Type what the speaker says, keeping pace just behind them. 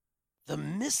The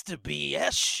Mr.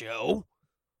 BS show?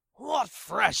 What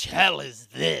fresh hell is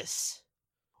this?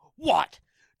 What?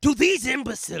 Do these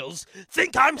imbeciles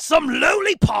think I'm some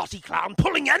lowly party clown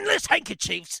pulling endless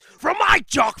handkerchiefs from my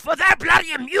jock for their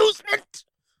bloody amusement?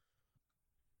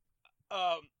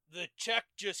 The check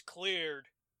just cleared.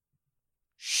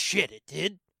 Shit, it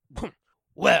did?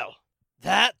 Well,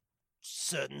 that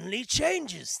certainly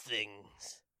changes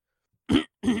things.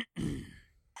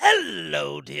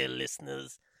 Hello, dear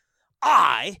listeners.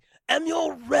 I am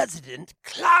your resident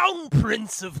clown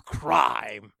prince of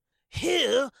crime,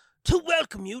 here to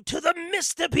welcome you to the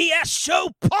Mr. BS Show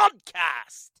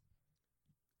podcast.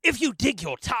 If you dig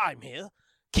your time here,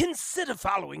 consider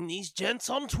following these gents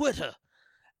on Twitter,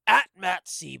 at Matt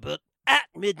Siebert, at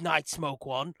Midnight Smoke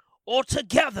One, or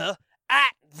together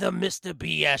at the Mr.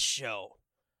 BS Show.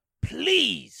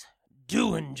 Please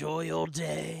do enjoy your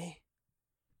day.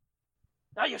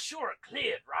 Now you're sure it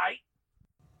cleared, right?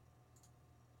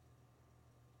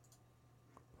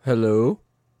 Hello?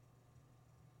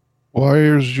 Why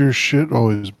is your shit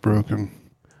always broken?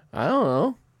 I don't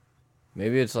know.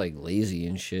 Maybe it's like lazy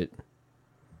and shit.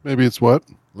 Maybe it's what?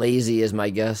 Lazy is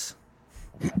my guess.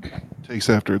 Takes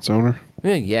after its owner?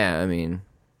 Yeah, I mean,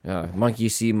 monkey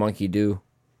see, monkey do.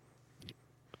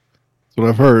 That's what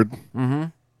I've heard. Mm-hmm.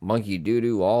 Monkey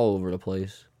doo-doo all over the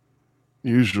place.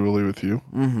 Usually with you.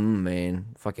 Mm-hmm, man.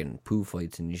 Fucking poo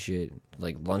fights and shit.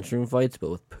 Like lunchroom fights, but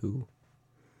with poo.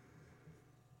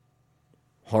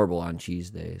 Horrible on cheese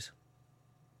days.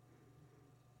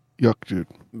 Yuck, dude.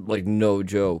 Like, no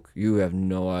joke. You have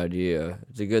no idea.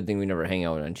 It's a good thing we never hang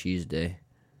out on cheese day.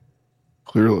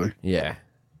 Clearly. Yeah.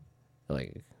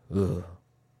 Like, ugh.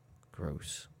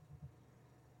 Gross.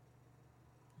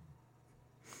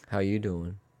 How you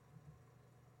doing?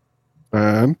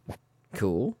 And?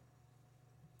 Cool.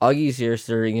 Augie's here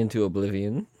staring into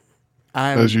oblivion.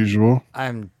 As usual.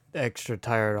 I'm extra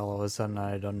tired all of a sudden.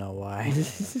 I don't know why.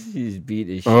 He's beat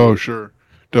as shit. Oh, sure.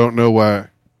 Don't know why.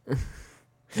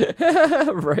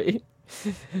 Right.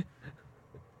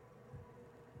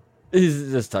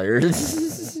 He's just tired.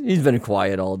 He's been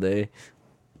quiet all day.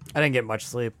 I didn't get much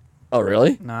sleep. Oh,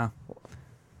 really? No.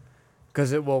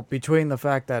 Because between the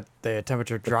fact that the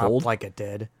temperature dropped cold? like it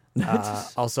did,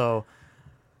 also,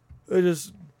 I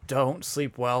just don't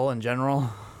sleep well in general.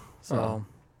 So,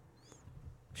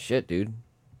 Shit, dude.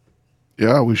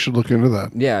 Yeah, we should look into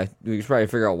that. Yeah, we should probably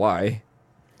figure out why.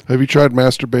 Have you tried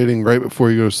masturbating right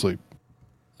before you go to sleep?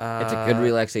 It's a good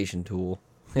relaxation tool.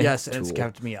 yes, and it's Tool.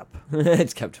 kept me up.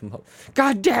 It's kept him up.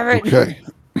 God damn it! Okay.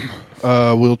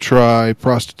 We'll try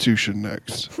prostitution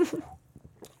next.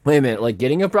 Wait a minute, like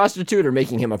getting a prostitute or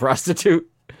making him a prostitute?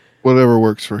 Whatever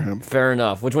works for him. Fair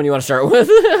enough. Which one do you want to start with?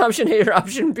 Option A or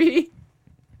option B?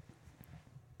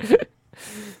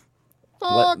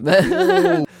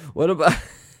 What about...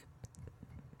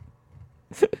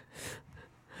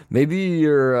 Maybe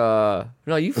you're,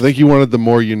 no, you... I think you wanted the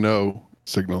more you know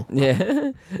signal.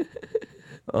 Yeah.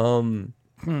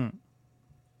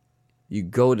 You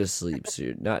go to sleep, so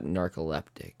you're not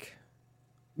narcoleptic.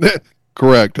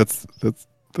 Correct. That's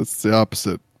the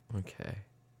opposite. Okay.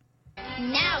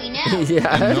 Now we know.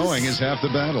 Yeah. And knowing is half the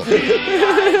battle.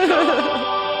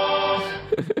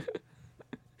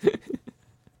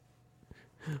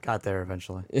 Got there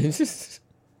eventually.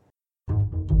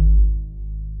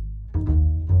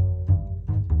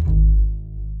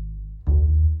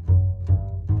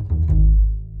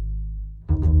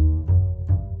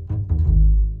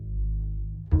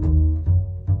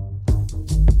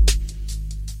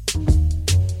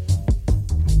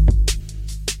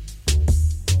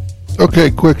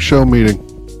 Okay, quick show meeting.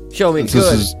 Show me. Since Good.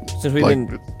 this is Since we like, didn't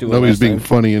do it nobody's last being time.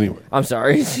 funny anyway. I'm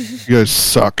sorry. You guys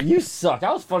suck. You suck.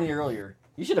 I was funny earlier.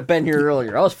 You should have been here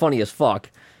earlier. I was funny as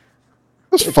fuck. I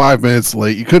was 5 minutes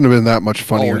late. You couldn't have been that much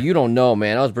funnier. Oh, you don't know,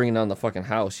 man. I was bringing down the fucking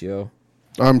house, yo.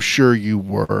 I'm sure you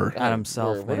were. At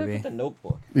himself, What happened maybe. to the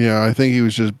notebook? Yeah, I think he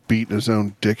was just beating his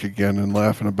own dick again and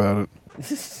laughing about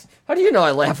it. How do you know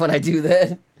I laugh when I do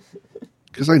that?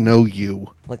 Because I know you.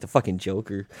 Like the fucking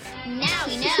Joker. Now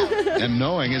we know. And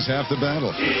knowing is half the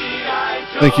battle.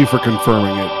 Thank you for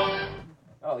confirming it.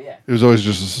 Oh, yeah. It was always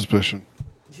just a suspicion.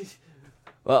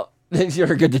 Well,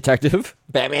 you're a good detective.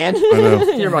 Batman. I know.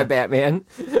 You're my Batman.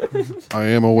 I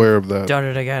am aware of that. Done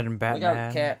it again, I got a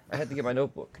Batman. cat. I had to get my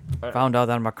notebook. Found out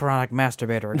that I'm a chronic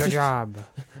masturbator. Good job.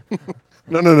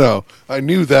 No. I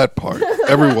knew that part.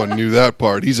 Everyone knew that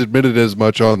part. He's admitted as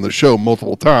much on the show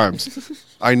multiple times.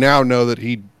 I now know that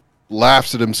he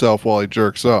laughs at himself while he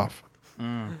jerks off.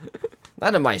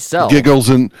 Not at myself. Giggles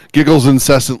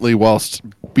incessantly whilst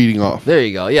beating off. There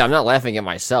you go. Yeah, I'm not laughing at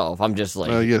myself. I'm just like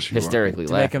Yes, you are. hysterically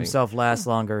To laughing. make himself last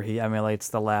longer, he emulates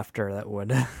the laughter that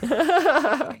would.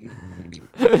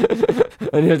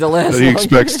 And you have to last That he longer.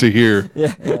 expects to hear.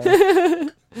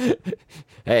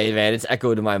 Hey, man, it's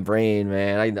echoed to my brain,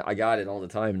 man. I got it all the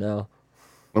time now.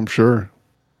 I'm sure.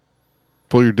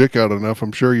 Pull your dick out enough,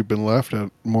 I'm sure you've been laughed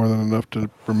at more than enough to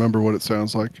remember what it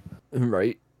sounds like.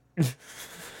 Right.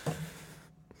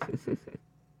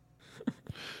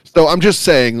 So I'm just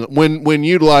saying, when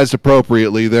utilized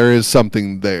appropriately, there is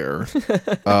something there.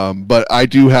 But I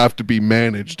do have to be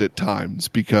managed at times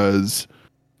because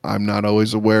I'm not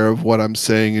always aware of what I'm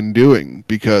saying and doing.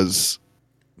 Because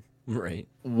Right.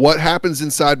 what happens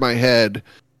inside my head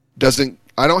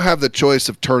I don't have the choice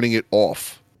of turning it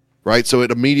off, right? So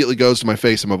it immediately goes to my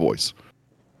face and my voice.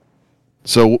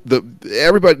 So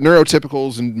everybody,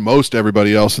 neurotypicals and most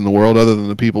everybody else in the world, other than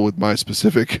the people with my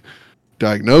specific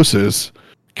diagnosis,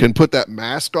 can put that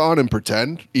mask on and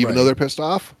pretend, even though they're pissed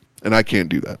off, and I can't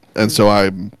do that. And so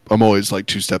I'm always like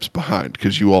 2 steps behind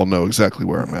because you all know exactly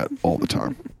where I'm at all the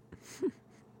time.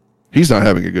 He's not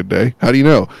having a good day. How do you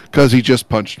know? Because he just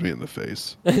punched me in the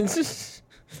face.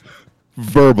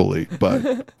 Verbally,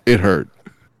 but it hurt.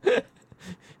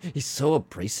 He's so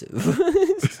abrasive.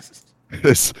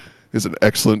 This is an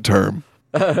excellent term.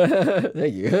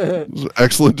 Thank you. It's an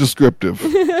excellent descriptive.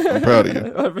 I'm proud of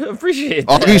you. I appreciate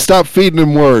that. Augie, stop feeding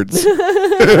him words.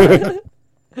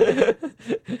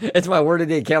 It's my word a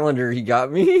day calendar he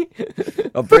got me.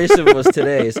 Abrasive was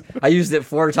today's. I used it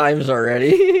 4 times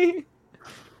already.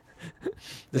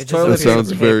 This It's just toilet a That piece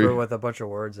sounds of very- paper with a bunch of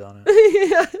words on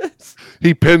it.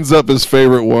 He pins up his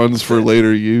favorite ones for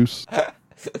later use.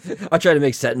 I try to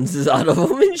make sentences out of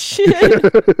them and shit.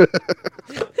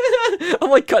 I'm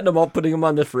like cutting them up, putting them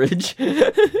on the fridge.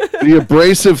 The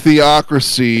abrasive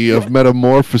theocracy of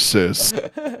metamorphosis.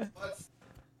 What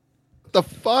the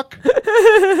fuck?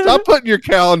 Stop putting your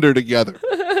calendar together.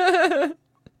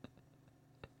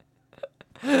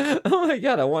 Oh my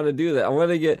god, I want to do that. I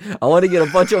want to get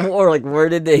a bunch of more like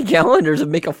word a day calendars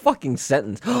and make a fucking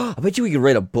sentence. I bet you we could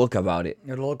write a book about it.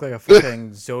 It'll look like a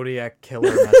fucking Zodiac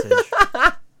killer message.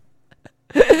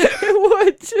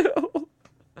 What too?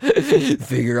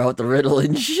 Figure out the riddle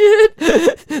and shit.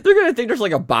 They're gonna think there's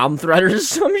like a bomb threat or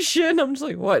some shit. And I'm just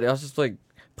like, what? I was just like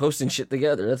posting shit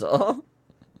together. That's all.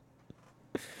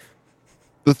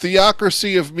 The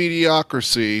theocracy of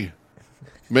mediocrity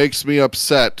makes me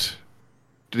upset.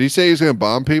 Did he say he's going to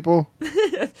bomb people?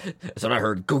 That's what I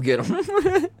heard. Go get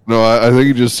them. No, I think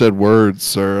he just said words,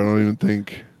 sir. I don't even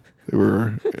think they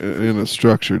were in a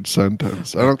structured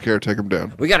sentence. I don't care. Take them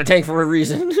down. We got a tank for a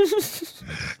reason. We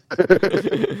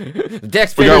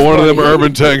got one of them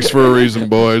urban tanks for a reason,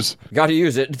 boys. Got to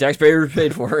use it. Taxpayers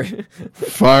paid for it.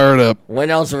 Fire it up. When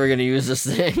else are we gonna use this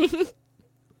thing?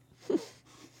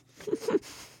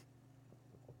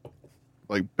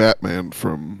 Like Batman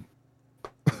from...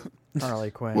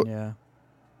 Harley Quinn, What- yeah.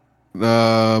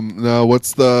 No,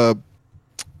 what's the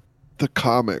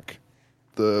comic?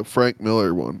 The Frank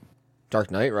Miller one.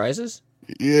 Dark Knight Rises?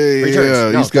 Yeah,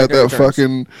 Returns. No, he's got Dark that Knight Returns.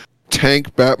 fucking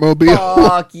tank Batmobile.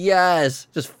 Fuck yes.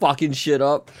 Just fucking shit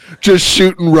up. Just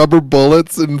shooting rubber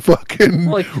bullets and fucking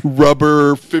Like-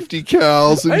 rubber 50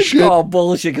 cals and It's shit. all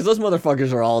bullshit because those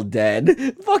motherfuckers are all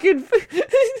dead. Fucking.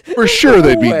 For sure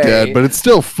they'd be No way. dead, but it's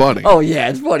still funny. Oh yeah,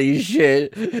 it's funny as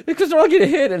shit. Because they're all getting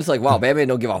hit, and it's like, wow, Batman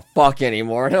don't give a fuck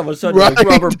anymore. And all of a sudden, like Right.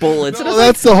 rubber bullets. No, and it's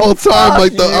that's the whole time. fuck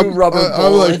Like the you, rubber I'm like,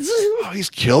 bullets. oh, he's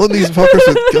killing these fuckers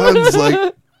with guns.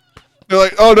 Like they're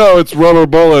like, oh no, it's rubber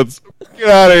bullets. Get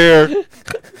out of here.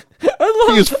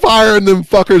 He's firing them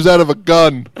fuckers out of a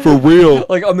gun for real.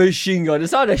 Like a machine gun.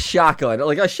 It's not a shotgun.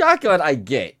 Like a shotgun, I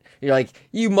get. You're like,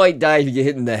 you might die if you get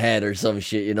hit in the head or some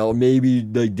shit, you know, maybe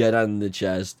like dead on the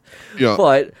chest. Yeah.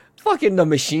 But fucking the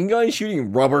machine gun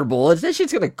shooting rubber bullets, that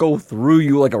shit's gonna go through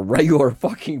you like a regular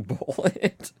fucking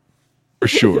bullet. For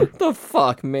sure. The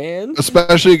fuck, man?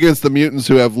 Especially against the mutants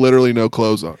who have literally no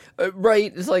clothes on.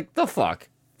 Right? It's like, the fuck.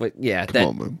 But yeah, Come that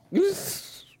on, man.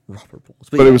 rubber bullets.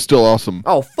 But it was still awesome.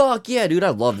 Oh fuck yeah, dude! I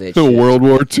love that The shit. World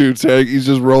War II tank, he's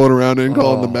just rolling around in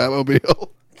calling the Oh. Batmobile.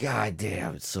 God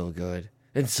damn, it's so good.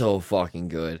 It's so fucking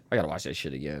good. I gotta watch that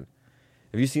shit again.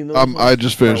 Have you seen those? I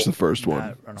just finished the first one.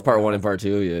 Not- It's part 1 and part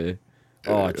 2, yeah.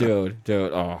 Oh, dude,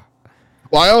 oh.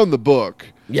 Well, I own the book.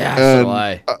 Yeah, And, so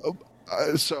I.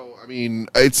 So, I mean,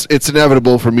 it's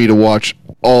inevitable for me to watch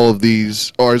all of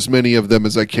these, or as many of them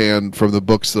as I can from the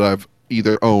books that I've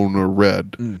either owned or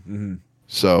read. Mm-hmm.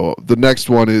 So, the next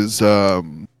one is,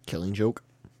 Killing Joke?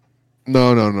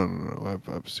 no,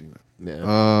 I've seen it.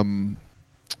 Yeah.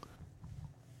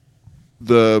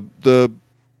 The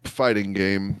fighting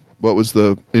game. What was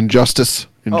the Injustice?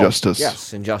 Injustice. Oh,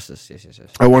 yes, Injustice. Yes.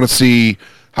 I want to see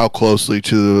how closely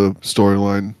to the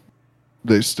storyline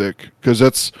they stick, because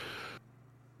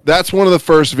that's one of the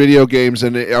first video games,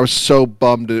 and I was so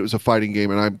bummed that it was a fighting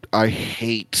game, and I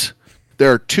hate.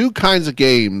 There are two kinds of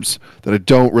games that I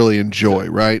don't really enjoy.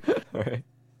 Right. All right.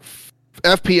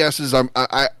 FPSs,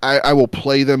 I will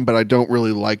play them, but I don't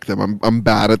really like them. I'm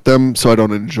bad at them, so I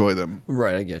don't enjoy them.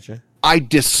 Right, I get you. I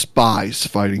despise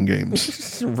fighting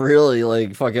games. Really,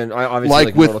 like fucking. Obviously,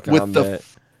 Like Mortal with Kombat.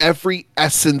 every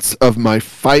essence of my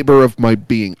fiber of my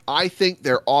being. I think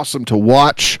they're awesome to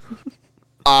watch.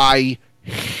 I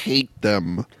hate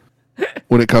them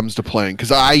when it comes to playing,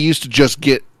 because I used to just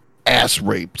get ass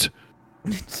raped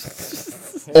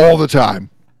all the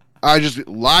time. I just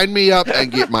line me up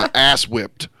and get my ass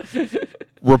whipped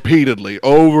repeatedly,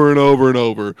 over and over and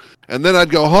over. And then I'd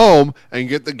go home and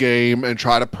get the game and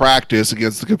try to practice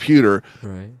against the computer,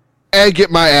 Right. and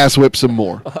get my ass whipped some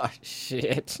more. Oh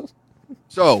shit.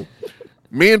 So,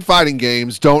 me and fighting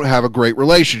games don't have a great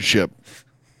relationship.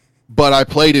 But I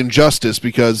played Injustice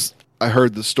because I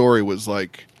heard the story was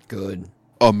like Good.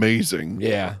 amazing.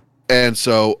 Yeah. And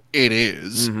so it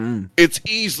is. Mm-hmm. It's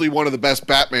easily one of the best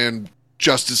Batman,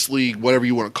 Justice League, whatever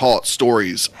you want to call it,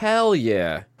 stories Hell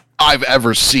yeah. I've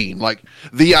ever seen. Like,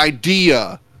 the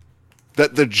idea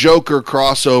that the Joker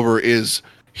crossover is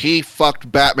he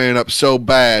fucked Batman up so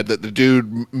bad that the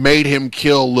dude made him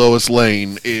kill Lois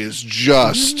Lane is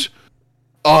just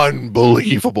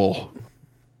unbelievable.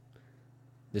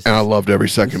 And I loved every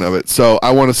second of it. So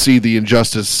I want to see the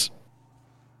Injustice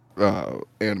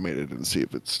animated and see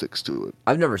if it sticks to it.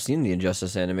 I've never seen the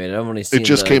Injustice animated. I've only seen It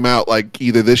just came out like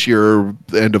either this year or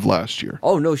the end of last year.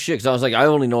 Oh no shit! 'Cause I was like, I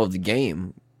only know of the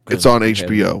game. It's on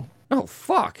HBO. Oh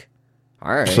fuck!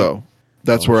 All right. So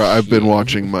that's where I've been shit.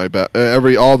 watching my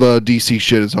all the DC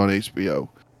shit is on HBO.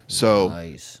 So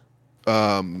Nice.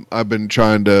 I've been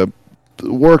trying to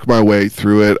work my way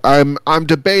through it. I'm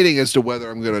debating as to whether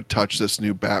I'm going to touch this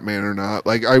new Batman or not.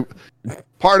 Like,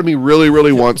 part of me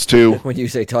really wants to. When you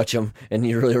say touch him, and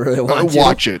you really want to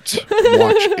Watch it.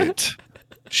 Watch it.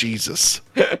 Jesus.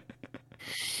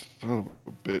 Oh,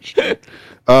 bitch.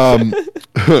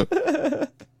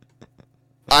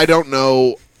 I don't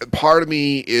know. Part of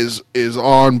me is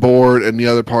on board, and the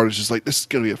other part is just like, this is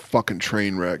going to be a fucking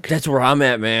train wreck. That's where I'm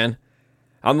at, man.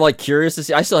 I'm like curious to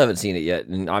see. I still haven't seen it yet,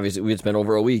 and obviously it's been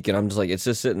over a week, and I'm just like, it's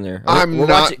just sitting there. I'm We're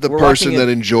not watching- the we're person watching that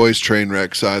it- enjoys train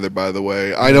wrecks either, by the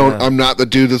way. I'm not the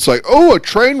dude that's like, oh, a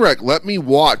train wreck, let me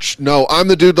watch. No, I'm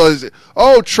the dude that's,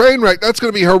 oh, train wreck, that's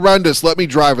going to be horrendous. Let me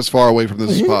drive as far away from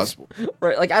this as possible.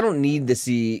 Right, like I don't need to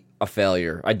see a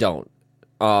failure. I don't.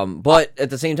 But at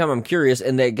the same time, I'm curious,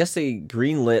 and I guess they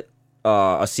greenlit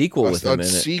a sequel with him in it.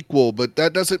 Sequel, but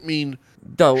that doesn't mean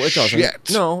No, it doesn't.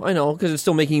 shit. No, I know, because it's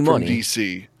still making from money.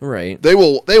 DC. Right. They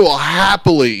will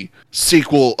happily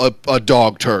sequel a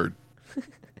dog turd.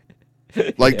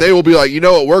 Like, they will be like, you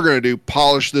know what we're going to do?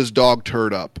 Polish this dog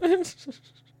turd up.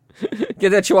 Get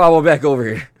that chihuahua back over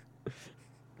here.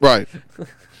 Right.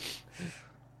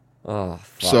 Oh,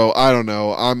 fuck. So I don't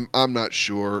know. I'm not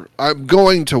sure. I'm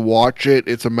going to watch it.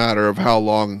 It's a matter of how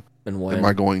long And when? am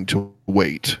I going to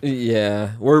wait.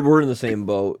 Yeah, we're in the same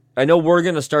boat. I know we're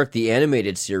gonna start the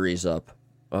animated series up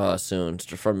soon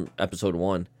from episode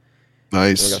 1. We're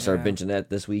Nice. gonna start Yeah. binging that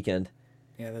this weekend.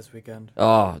 Yeah, this weekend.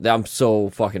 Oh, I'm so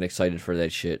fucking excited for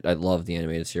that shit. I love the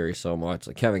animated series so much.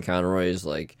 Like Kevin Conroy is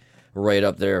like right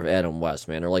up there with Adam West,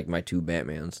 man. They're like my two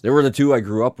Batmans. They were the two I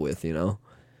grew up with, you know.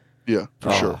 Yeah,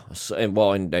 for sure. So, and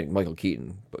Michael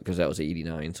Keaton, because that was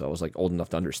 '89, so I was like old enough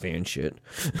to understand shit.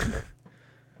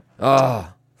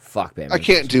 Oh, fuck Batman. I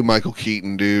can't do Michael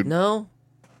Keaton, dude. No.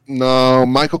 No,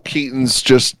 Michael Keaton's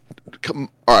just. All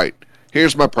right,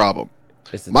 here's my problem.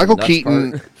 It's the Michael nuts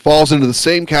Keaton part. falls into the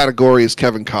same category as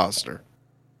Kevin Costner.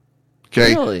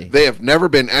 Okay? Really? They have never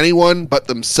been anyone but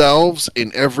themselves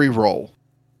in every role.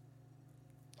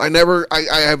 I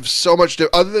have so much to,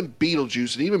 other than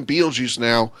Beetlejuice, and even Beetlejuice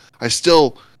now, I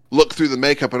still look through the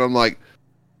makeup and I'm like,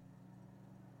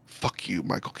 fuck you,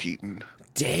 Michael Keaton.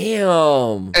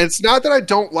 Damn. And it's not that I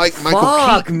don't like Michael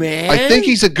Fuck, Keaton. man. I think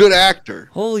he's a good actor.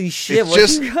 Holy shit! It's What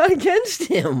just- you got against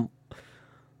him?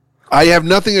 I have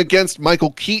nothing against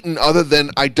Michael Keaton other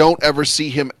than I don't ever see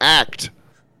him act.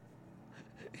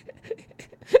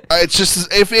 It's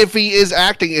just, if he is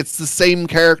acting, it's the same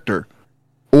character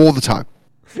all the time.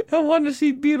 I want to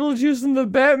see Beetlejuice in the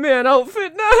Batman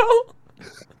outfit now.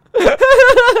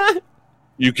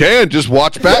 You can just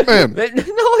watch Batman. No,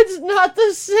 it's not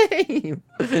the same.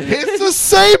 It's the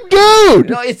same dude.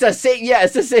 No, it's the same. Yeah,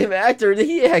 it's the same actor.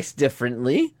 He acts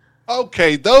differently.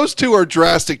 Okay, those two are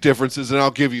drastic differences, and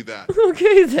I'll give you that.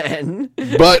 Okay, then.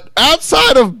 But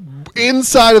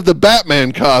inside of the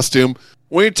Batman costume,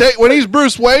 when he's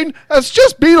Bruce Wayne, that's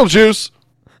just Beetlejuice.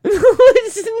 No,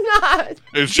 it's not.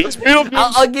 It's just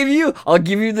Beetlejuice. I'll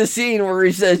give you the scene where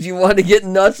he says, "You want to get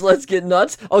nuts? Let's get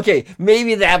nuts." Okay,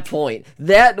 maybe that point.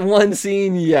 That one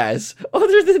scene, yes.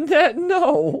 Other than that,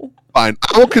 no. Fine.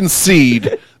 I will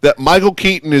concede that Michael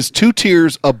Keaton is 2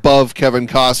 tiers above Kevin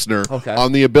Costner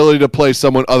on the ability to play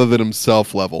someone other than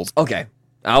himself levels. Okay,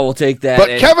 I will take that.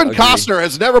 But Kevin Costner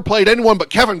has never played anyone but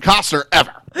Kevin Costner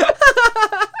ever.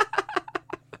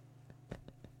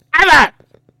 Ever!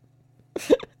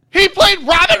 He played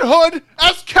Robin Hood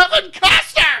as Kevin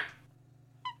Costner!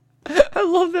 I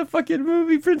love that fucking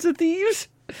movie, Prince of Thieves.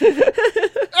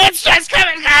 It's just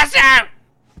Kevin Costner!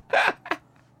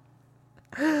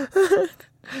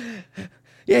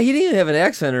 Yeah, he didn't even have an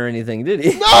accent or anything, did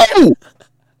he? No!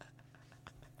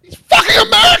 He's fucking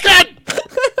American!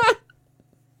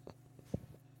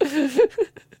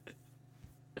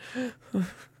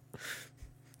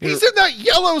 He's in that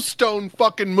Yellowstone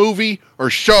fucking movie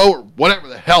or show or whatever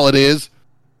the hell it is.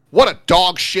 What a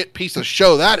dog shit piece of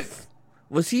show that is.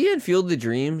 Was he in Field of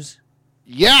Dreams?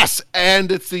 Yes,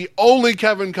 and it's the only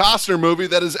Kevin Costner movie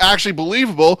that is actually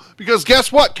believable because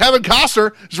guess what? Kevin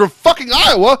Costner is from fucking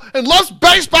Iowa and loves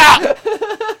baseball!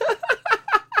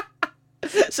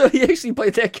 So he actually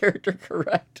played that character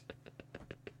correct.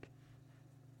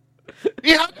 He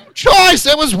had no choice.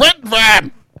 It was written for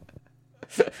him.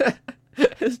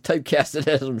 He's typecasted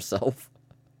as himself.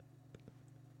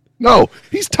 No,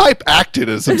 he's type acted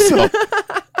as himself.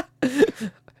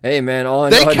 Hey, man,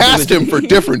 they cast him for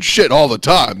different shit all the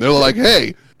time. They're like,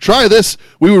 hey, try this.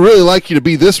 We would really like you to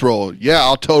be this role. Yeah,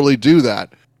 I'll totally do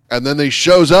that. And then he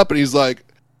shows up and he's like,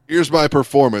 here's my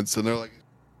performance. And they're like,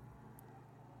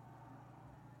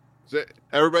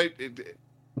 everybody,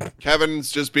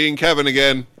 Kevin's just being Kevin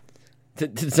again.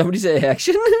 Did somebody say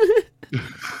action?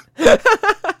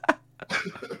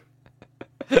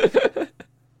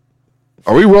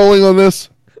 Are we rolling on this?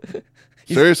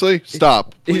 Seriously?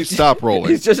 Stop. Please stop rolling.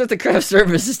 He's just at the craft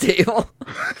services table.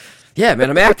 Yeah, man,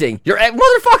 I'm acting. You're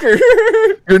motherfucker.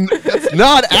 That's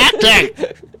not acting.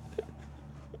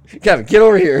 Kevin, get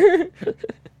over here.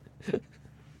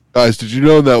 Guys, did you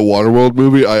know in that Waterworld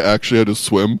movie I actually had to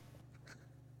swim?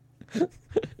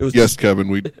 Yes, Kevin,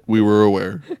 we were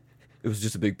aware. It was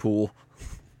just a big pool.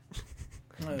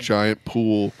 Giant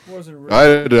pool. I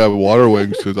had to have water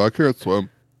wings because I can't swim.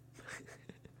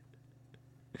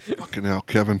 Fucking hell,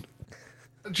 Kevin.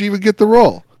 How'd you even get the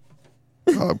role?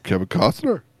 I'm Kevin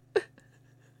Costner.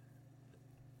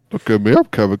 Look at me, I'm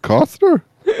Kevin Costner.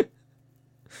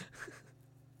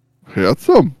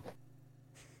 Handsome.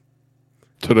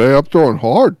 Today I'm throwing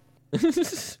hard.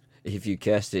 If you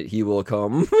cast it, he will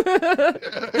come.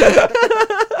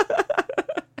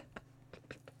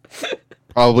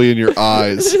 Probably in your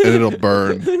eyes, and it'll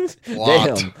burn.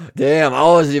 Damn, I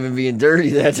wasn't even being dirty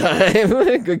that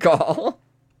time. Good call.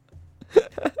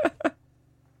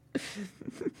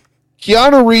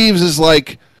 Keanu Reeves is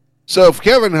like, so if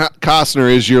Kevin Costner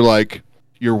is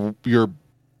your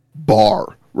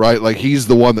bar, right? Like he's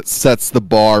the one that sets the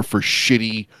bar for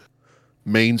shitty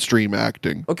mainstream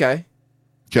acting. Okay.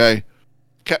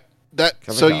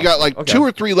 So you got like 2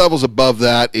 or 3 levels above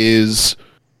that is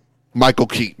Michael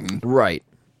Keaton. Right.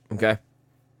 Okay.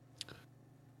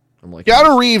 I'm like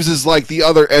Keanu Reeves is like the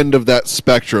other end of that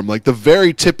spectrum, like the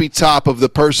very tippy top of the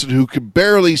person who can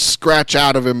barely scratch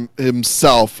out of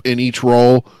himself in each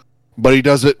role, but he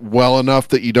does it well enough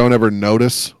that you don't ever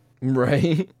notice.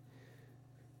 Right.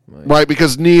 Right,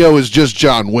 because Neo is just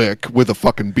John Wick with a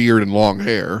fucking beard and long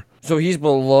hair. So he's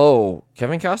below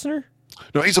Kevin Costner?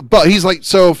 No, he's like,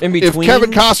 so if Kevin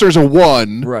Costner's a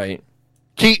 1, right.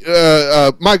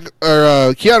 Keanu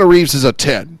Reeves is a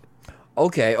 10.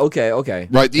 Okay.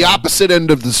 Right, the opposite end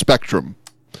of the spectrum.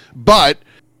 But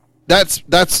that's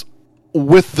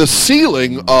with the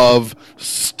ceiling of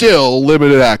still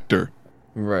limited actor.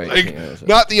 Right. Like,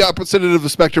 not the opposite end of the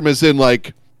spectrum as in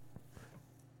like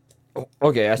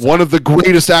okay, one of the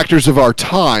greatest actors of our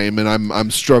time, and I'm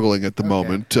struggling at the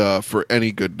moment for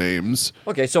any good names.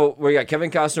 Okay, so we got Kevin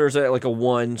Costner's at like a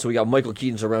 1, so we got Michael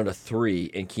Keaton's around a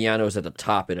 3, and Keanu's at the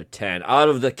top at a 10. Out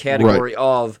of the category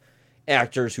of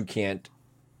actors who can't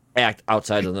act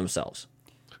outside of themselves.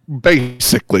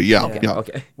 Basically, yeah.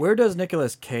 Okay. Where does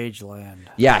Nicolas Cage land?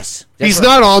 Yes. He's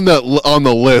not on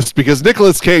the list because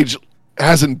Nicolas Cage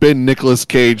hasn't been Nicolas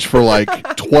Cage for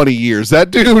like 20 years.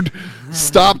 That dude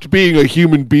stopped being a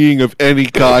human being of any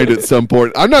kind at some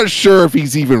point. I'm not sure if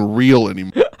he's even real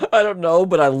anymore. I don't know,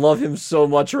 but I love him so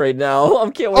much right now. I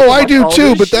can't wait. Oh, to I watch do all too,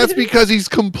 this but that's shit. because he's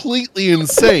completely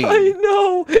insane. I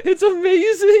know. It's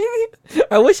amazing.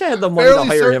 I wish I had the money to Fairly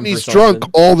hire certain him for he's something.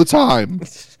 drunk all the time.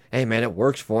 Hey, man, it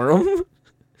works for him.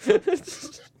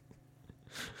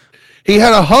 He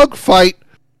had a hug fight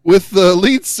with the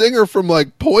lead singer from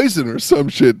like Poison or some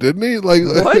shit, didn't he? Like,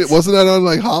 What? wasn't that on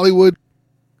like Hollywood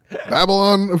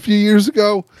Babylon a few years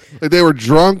ago? Like they were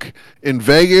drunk in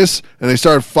Vegas and they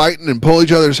started fighting and pull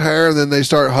each other's hair, and then they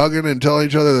start hugging and telling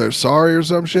each other they're sorry or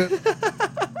some shit.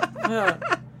 Yeah.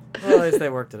 Well, at least they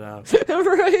worked it out.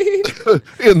 Right?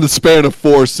 In the span of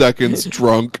 4 seconds,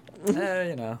 drunk.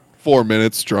 4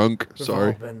 minutes drunk. We've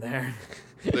Sorry, all been there.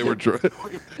 they were drunk.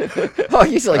 Oh,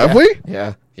 he's like, Have we?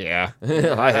 Yeah. Yeah.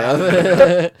 I have.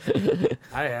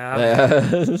 I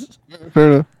have.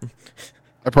 Fair enough.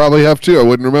 I probably have too. I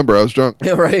wouldn't remember. I was drunk.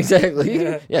 Yeah, right,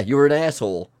 exactly. Yeah, you were an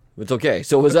asshole. It's okay.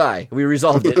 So was I. We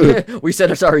resolved it. We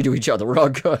said sorry to each other. We're all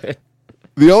good.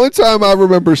 The only time I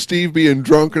remember Steve being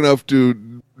drunk enough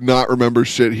to not remember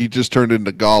shit, he just turned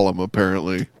into Gollum,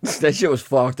 apparently. That shit was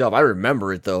fucked up. I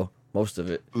remember it, though. Most of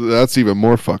it. That's even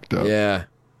more fucked up. Yeah.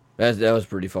 That was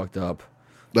pretty fucked up.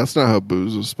 That's not how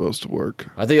booze is supposed to work.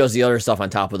 I think it was the other stuff on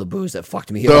top of the booze that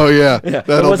fucked me up. Oh, yeah. It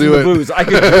That'll wasn't do the it. booze. I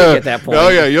could drink at that point. Oh,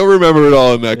 yeah. You'll remember it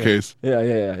all in that case. Yeah.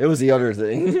 It was the other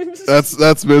thing.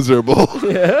 That's miserable.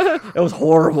 Yeah. It was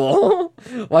horrible.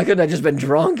 Why couldn't I just been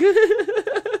drunk?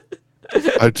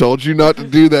 I told you not to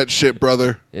do that shit,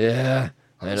 brother. Yeah.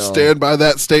 I know. Stand by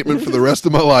that statement for the rest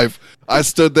of my life. I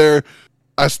stood there.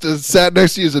 Sat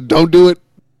next to you and said, don't do it.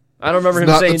 I don't remember It's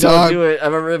him not the saying don't time. do it. I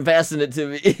remember him passing it to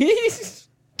me.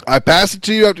 I passed it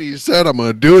to you after you said I'm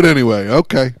going to do it anyway.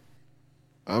 Okay.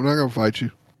 I'm not going to fight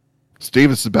you.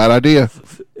 Steve, it's a bad idea.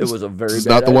 It was a very This is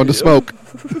bad not the one to idea. smoke.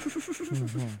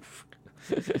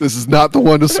 This is not the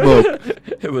one to smoke.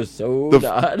 It was so The-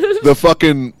 not.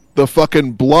 The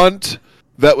fucking blunt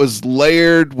that was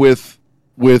layered with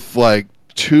like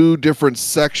 2 different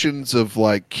sections of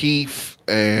like keef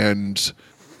and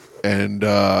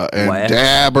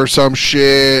dab or some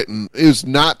shit, and it was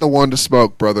not the one to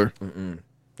smoke, brother.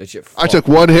 That shit I took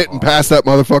one hit and passed that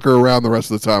motherfucker around the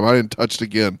rest of the time. I didn't touch it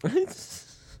again.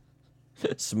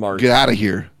 Smart. Get out of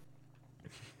here.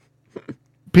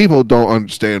 People don't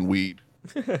understand weed.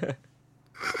 There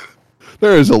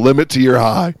is a limit to your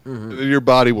high, and then your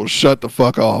body will shut the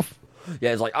fuck off.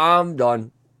 Yeah, it's like, I'm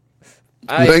done.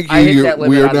 Thank you. I hit that limit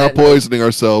We are on now that note. poisoning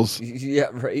ourselves. Yeah,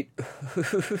 right.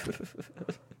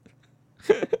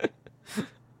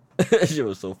 That shit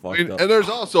was so fucked up. And there's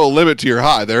also a limit to your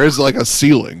high. There is like a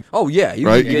ceiling, Oh yeah,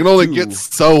 right? You can only get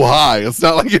so high. It's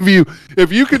not like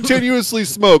if you continuously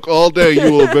smoke all day,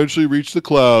 you will eventually reach the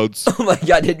clouds. Oh my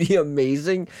god, it'd be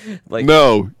amazing. Like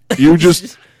No, you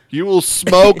will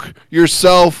smoke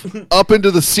yourself up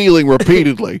into the ceiling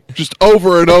repeatedly, just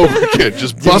over and over again,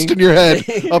 just busting your head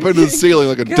up into the ceiling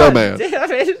like a God dumbass.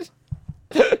 damn it.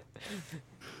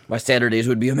 My Saturdays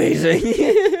would be amazing.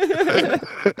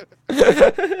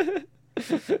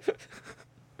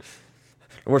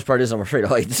 The worst part is I'm afraid of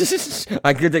heights.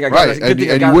 I could think I got Right, a good and thing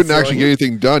I you got wouldn't a actually get ceiling.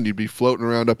 anything done. You'd be floating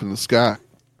around up in the sky.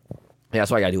 Yeah,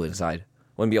 that's why I gotta do it inside.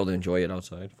 Wouldn't be able to enjoy it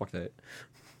outside. Fuck that.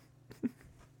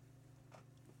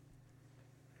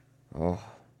 Oh.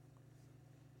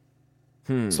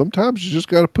 Sometimes you just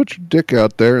got to put your dick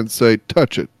out there and say,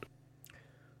 touch it.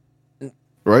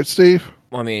 Right, Steve?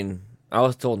 I mean, I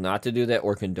was told not to do that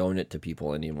or condone it to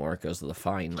people anymore because of the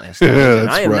fine last time. Yeah, And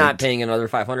that's I am right. not paying another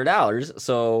 $500,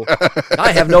 so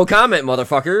I have no comment,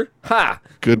 motherfucker. Ha!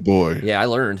 Good boy. Yeah, I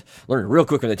learned real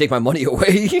quick when they take my money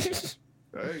away.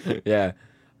 Yeah.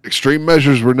 Extreme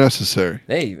measures were necessary.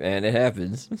 Hey, man, it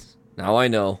happens. Now I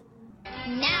know.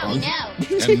 Now we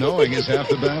know. And knowing is half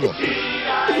the battle.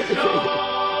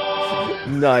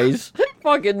 Nice.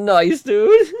 Fucking nice,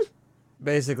 dude.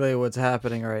 Basically, what's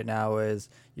happening right now is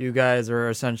you guys are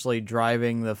essentially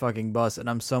driving the fucking bus, and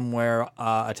I'm somewhere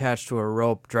attached to a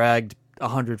rope, dragged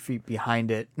 100 feet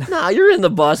behind it. Nah, you're in the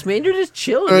bus, man. You're just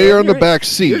chilling. No, man. you're on the back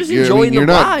seat. You're just You- I mean, enjoying you're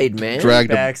the not ride, man. dragged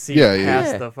to- Backseat, yeah.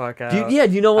 pass Yeah. the fuck out. Do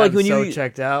you know, like I'm when so you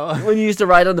checked out. when you used to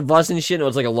ride on the bus and shit, and it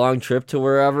was like a long trip to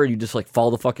wherever, and you just like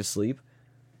fall the fuck asleep.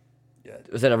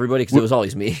 Was that everybody? Because it was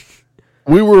always me.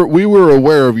 We were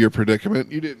aware of your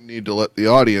predicament. You didn't need to let the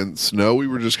audience know. We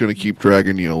were just going to keep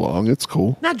dragging you along. It's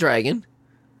cool. Not dragging.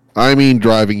 I mean,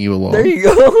 driving you along. There you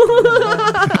go.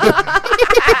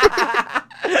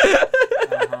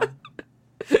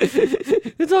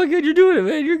 It's all good. You're doing it,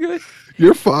 man. You're good.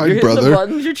 You're fine, You're hitting brother. the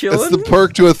buttons. You're chilling. That's the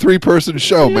perk to a 3-person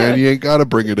show, man. You ain't got to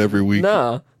bring it every week.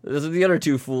 No, this is the other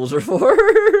two fools are for.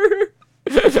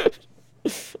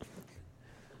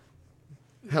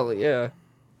 Hell yeah.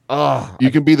 Oh, You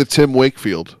can be the Tim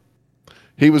Wakefield.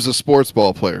 He was a sports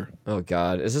ball player. oh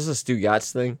God. Is this a Stu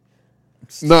Gatz thing?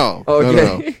 No. Okay.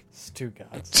 No. Stu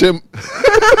Gods. Tim.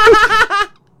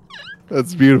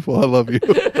 That's beautiful. I love you.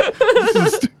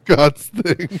 This is God's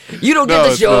thing. You don't No, get the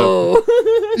it's show.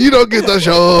 You don't get the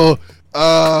show.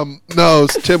 No,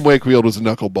 Tim Wakefield was a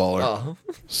knuckleballer. Oh.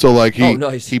 So like Oh,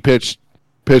 nice. he pitched.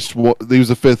 He was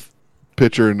the fifth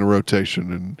pitcher in the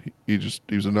rotation, and he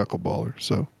was a knuckleballer.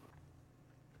 So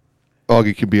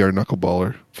Augie can be our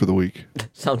knuckleballer for the week.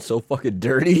 Sounds so fucking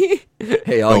dirty.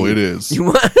 Hey, Oh, Augie, it is. You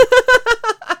want?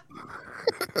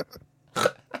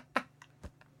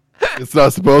 It's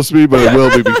not supposed to be, but it will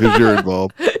be because you're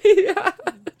involved. Yeah.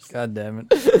 God damn it.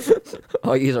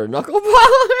 Augie's our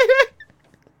knuckleballer.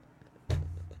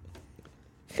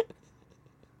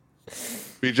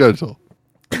 Be gentle.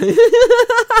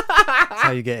 That's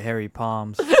how you get hairy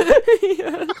palms.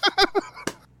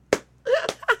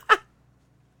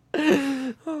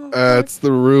 That's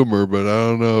the rumor, but I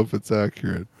don't know if it's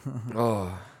accurate.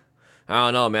 Oh, I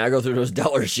don't know, man. I go through those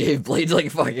Dollar Shave blades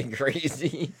like fucking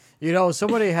crazy. You know,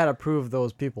 somebody had to prove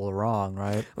those people wrong,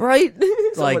 right? Right?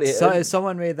 Like, Somebody-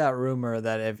 someone made that rumor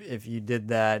that if you did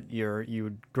that, you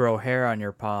would grow hair on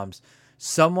your palms.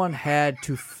 Someone had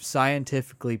to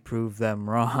scientifically prove them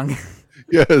wrong.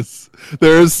 Yes,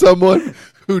 there is someone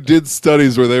who did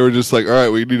studies where they were just like, all right,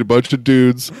 we need a bunch of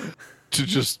dudes to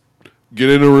just get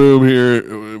in a room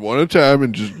here one at a time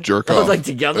and just jerk I was off. like,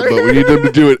 together? But we need them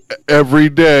to do it every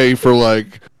day for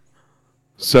like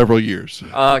several years.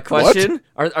 Question: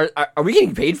 Are we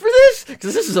getting paid for this?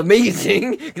 Because this is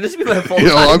amazing. Can this be my full time?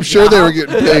 You know, I'm sure they were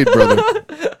getting paid, brother.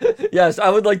 Yes, I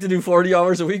would like to do 40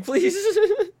 hours a week, please.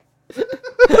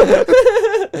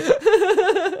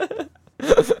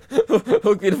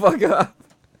 Hook me the fuck up.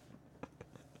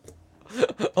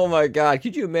 Oh my God,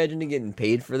 could you imagine getting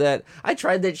paid for that? I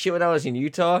tried that shit when I was in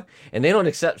Utah, and they don't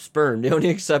accept sperm. They only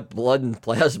accept blood and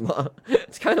plasma.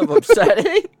 It's kind of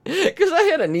upsetting, because I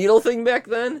had a needle thing back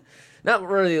then. Not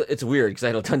really, it's weird, because I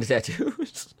had a ton of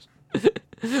tattoos.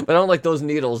 But I don't like those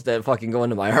needles that fucking go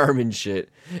into my arm and shit.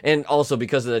 And also,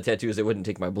 because of the tattoos, they wouldn't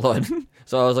take my blood.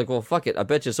 So I was like, well, fuck it. I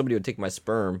bet you somebody would take my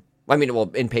sperm. I mean, well,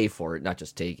 and pay for it, not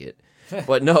just take it.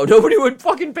 But no, nobody would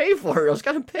fucking pay for it. I was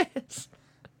kind of pissed.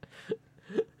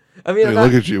 I mean, Hey,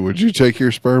 look at you. Would you take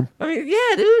your sperm? I mean,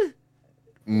 yeah, dude.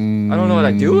 I don't know what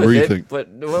I'd do with what do you it, think? but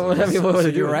what would I mean? What would So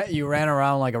I do? you ran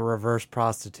around like a reverse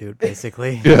prostitute,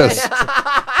 basically. Yes.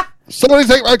 Somebody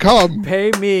take my cum.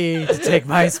 Pay me to take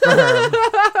my sperm.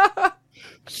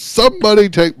 Somebody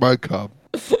take my cum.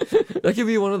 That could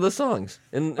be one of the songs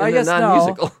in I the guess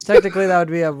non-musical. no. Technically, that would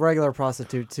be a regular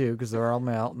prostitute too, because they're all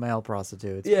male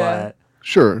prostitutes. Yeah. But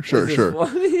Sure. This is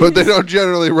funny. But they don't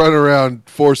generally run around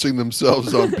forcing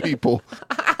themselves on people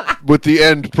with the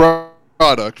end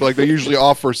product. Like they usually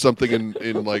offer something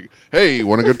in like, hey,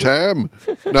 want a good time?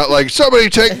 Not like, somebody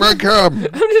take my cum.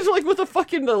 I'm just like with a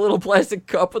fucking the little plastic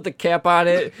cup with the cap on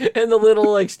it and the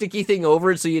little like sticky thing over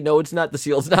it, so you know it's not, the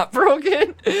seal's not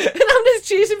broken. And I'm just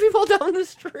chasing people down the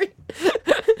street.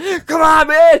 Come on,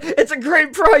 man! It's a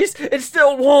great price. It's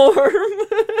still warm.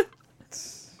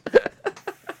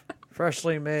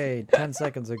 freshly made 10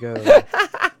 seconds ago,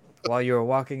 while you were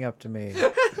walking up to me.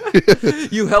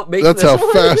 You helped make That's this how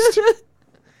one. fast.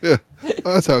 Yeah,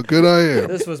 that's how good I am.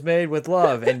 This was made with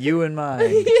love, and you in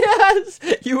mind. Yes,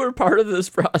 you were part of this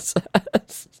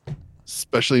process.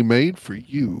 Specially made for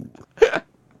you.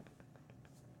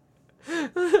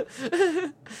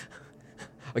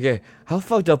 Okay, how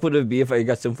fucked up would it be if I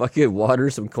got some fucking water,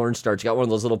 some cornstarch, got one of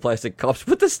those little plastic cups,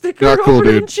 put the sticker Not cool, over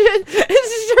it dude. and shit, and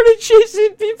just started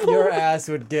chasing people? Your ass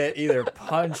would get either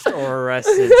punched or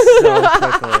arrested so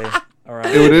quickly. Around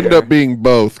It would end here. up being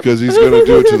both because he's going to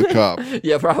do it to the cop.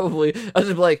 Yeah, probably. I was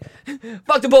just like,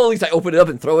 fuck the police. I open it up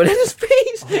and throw it in his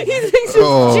face. He thinks it's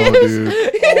Oh, jizz. dude.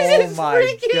 He's Oh just my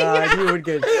freaking god, out. you would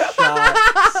get shot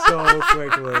so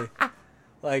quickly.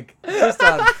 Like, just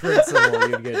on principle,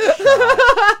 you'd get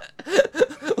shot.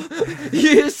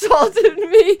 He assaulted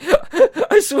me.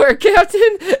 I swear, Captain,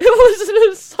 it was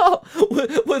an assault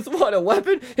with what, a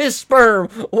weapon? His sperm.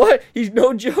 What? He's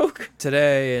no joke.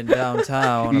 Today in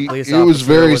downtown, a police He officer was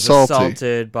very was salty.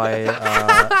 assaulted by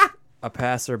a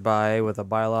passerby with a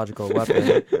biological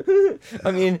weapon.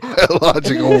 I mean,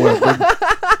 Logical weapon.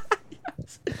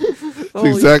 That's holy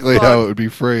exactly fuck. how it would be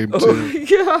framed, Oh too. my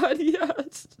god,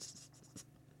 yes.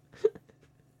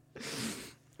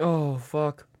 Oh,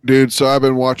 fuck. Dude, so I've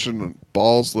been watching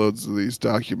balls loads of these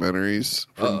documentaries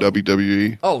from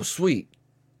WWE. Oh, sweet.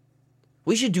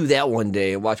 We should do that one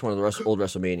day and watch one of the old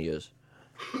WrestleManias.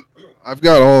 I've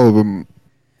got all of them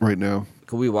right now.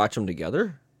 Could we watch them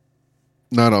together?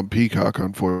 Not on Peacock,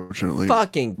 unfortunately.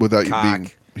 Fucking without cock. you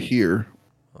being here.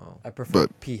 I prefer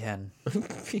But- peahen.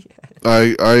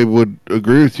 I would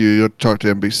agree with you. You have to talk to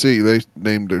NBC. They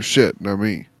named their shit, not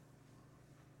me.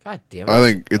 God damn it. I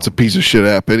think it's a piece of shit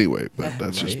app anyway, but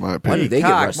that's just my Why opinion. do they get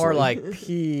Peacock, wrestling? more like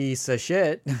piece of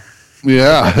shit.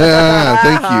 Yeah,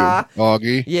 thank you,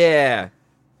 Augie. Yeah.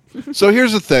 So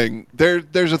here's the thing.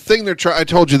 There's a thing they're trying. I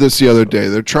told you this the other day.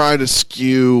 They're trying to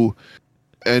skew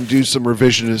and do some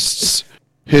revisionist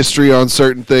history on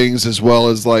certain things, as well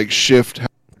as like shift how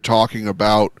we're talking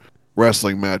about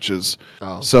wrestling matches.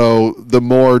 Oh. So the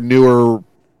more newer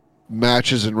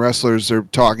matches and wrestlers, they're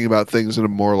talking about things in a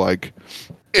more like,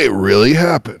 it really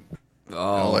happened.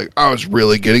 Oh. Like, I was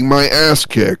really getting my ass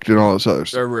kicked and all this other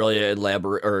stuff. They're really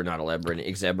elaborate, or not elaborating,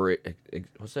 what's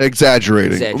that?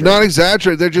 Exaggerating. Not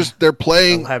exaggerating. They're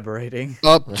playing Elaborating.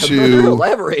 up They're to.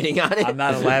 elaborating on it. I'm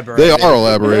not elaborating. They are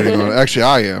elaborating on it. Actually,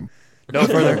 I am. No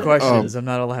further questions. I'm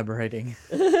not elaborating.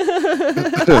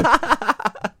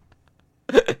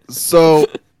 So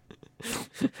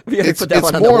We gotta it's put that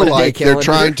one on the more one-a-day like they're calendar.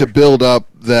 trying to build up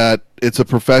that it's a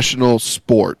professional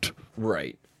sport.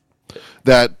 Right.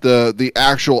 That the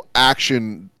actual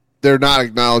action, they're not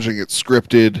acknowledging it's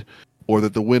scripted, or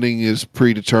that the winning is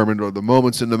predetermined, or the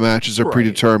moments in the matches are Right.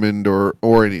 predetermined, or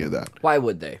any of that. Why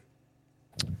would they?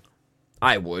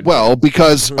 I would. Well,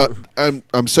 because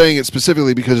I'm saying it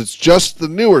specifically because it's just the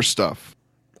newer stuff.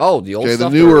 Oh, the old Okay,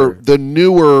 stuff. the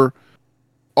newer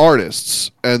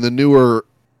artists and the newer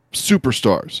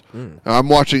superstars. Now, I'm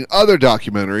watching other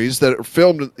documentaries that are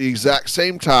filmed at the exact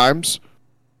same times.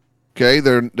 Okay,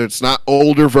 it's not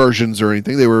older versions or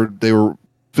anything. They were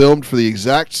filmed for the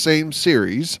exact same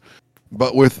series,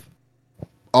 but with,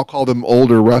 I'll call them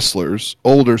older wrestlers,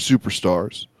 older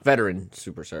superstars, veteran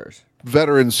superstars.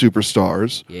 veteran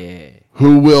superstars, Yeah.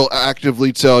 who will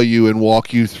actively tell you and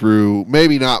walk you through,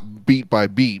 maybe not beat by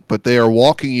beat, but they are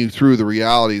walking you through the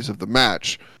realities of the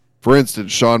match. For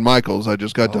instance, Shawn Michaels, I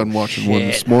just got done watching one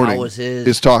this shit. morning, How was his?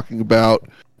 is talking about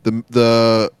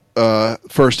the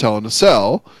first Hell in a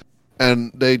Cell,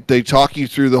 and they talk you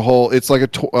through the whole. It's like a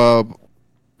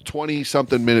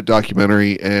 20-something minute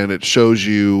documentary, and it shows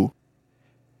you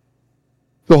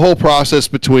the whole process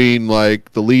between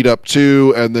like the lead up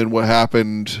to and then what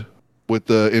happened with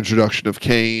the introduction of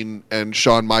Kane and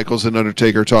Shawn Michaels and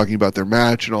Undertaker talking about their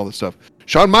match and all this stuff.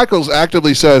 Shawn Michaels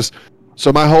actively says,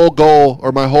 so my whole goal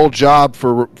or my whole job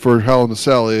for Hell in a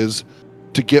Cell is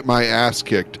to get my ass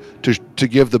kicked, to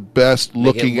give the best Make it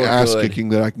looking look ass good. kicking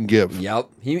that I can give. Yep.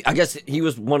 I guess he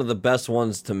was one of the best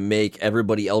ones to make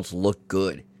everybody else look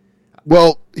good.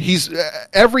 Well,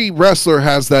 every wrestler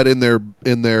has that in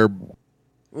their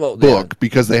Well, book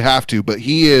because they have to, but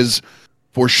he is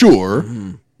for sure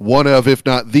one of, if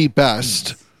not the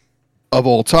best of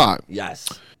all time. Yes.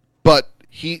 But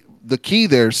the key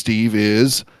there, Steve,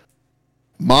 is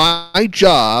my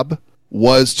job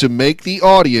was to make the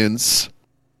audience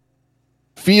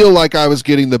feel like I was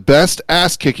getting the best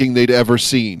ass kicking they'd ever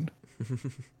seen.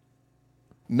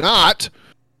 Not,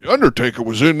 the Undertaker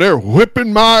was in there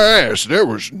whipping my ass. There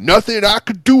was nothing I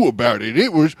could do about it.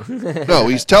 It was, no,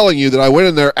 he's telling you that I went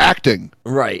in there acting.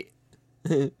 Right.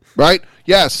 Right?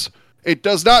 Yes. It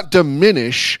does not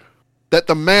diminish that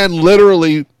the man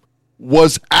literally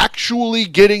was actually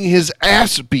getting his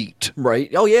ass beat.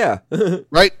 Right. Oh yeah.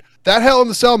 Right? That Hell in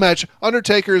the Cell match,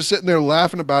 Undertaker is sitting there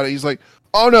laughing about it. He's like,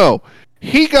 oh no,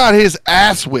 he got his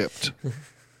ass whipped.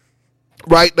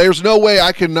 Right? There's no way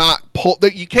I cannot pull.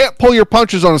 You can't pull your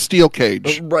punches on a steel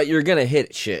cage. Right. You're gonna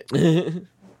hit shit.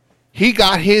 He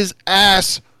got his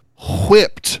ass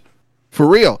whipped. For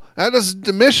real. That doesn't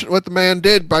diminish what the man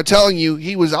did by telling you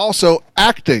he was also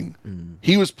acting.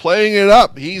 He was playing it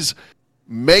up. He's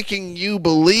making you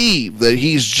believe that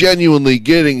he's genuinely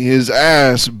getting his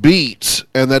ass beat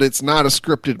and that it's not a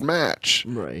scripted match.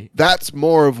 Right. That's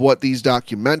more of what these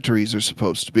documentaries are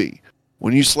supposed to be.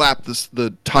 When you slap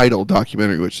the title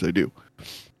documentary, which they do.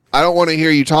 I don't want to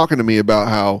hear you talking to me about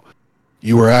how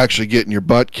you were actually getting your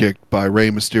butt kicked by Rey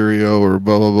Mysterio or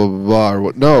blah, blah, blah, blah, blah, or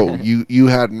what. No, you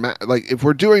had, like, if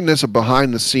we're doing this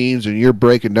behind the scenes and you're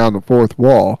breaking down the fourth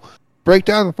wall, break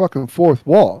down the fucking fourth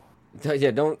wall. Yeah.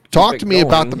 Don't Talk keep to it me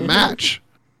about going. the match.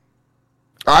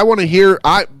 I want to hear,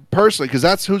 personally, because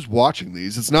that's who's watching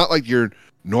these. It's not like your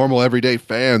normal everyday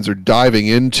fans are diving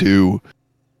into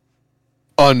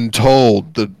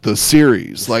Untold, the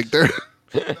series. Like, they're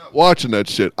not watching that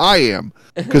shit. I am.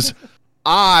 Because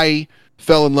I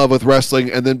fell in love with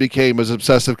wrestling and then became as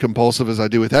obsessive compulsive as I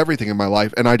do with everything in my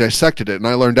life, and I dissected it and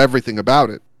I learned everything about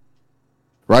it.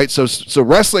 Right? So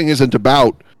wrestling isn't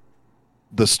about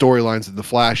the storylines of the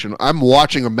Flash, and I'm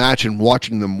watching a match and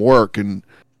watching them work, and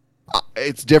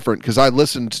it's different because I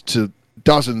listened to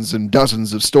dozens and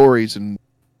dozens of stories and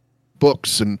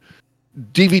books and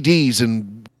DVDs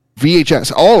and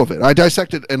VHS, all of it. I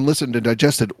dissected and listened and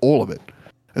digested all of it.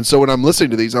 And so when I'm listening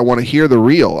to these, I want to hear the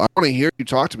real. I want to hear you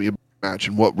talk to me about the match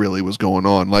and what really was going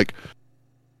on. Like,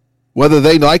 whether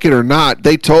they like it or not,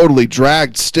 they totally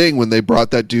dragged Sting when they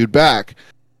brought that dude back.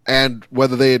 And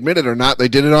whether they admit it or not, they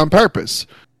did it on purpose.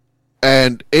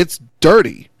 And it's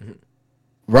dirty,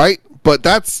 right? But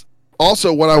that's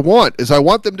also what I want, is I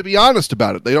want them to be honest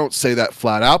about it. They don't say that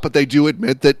flat out, but they do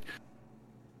admit that,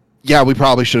 yeah, we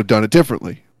probably should have done it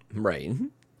differently. Right.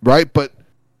 Right? But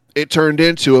it turned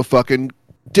into a fucking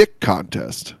dick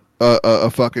contest, a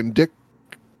fucking dick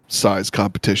size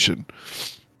competition.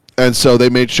 And so they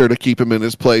made sure to keep him in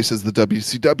his place as the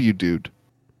WCW dude.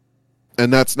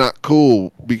 And that's not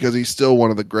cool because he's still one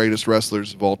of the greatest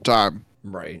wrestlers of all time.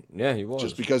 Right. Yeah, he was.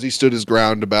 Just because he stood his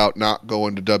ground about not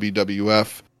going to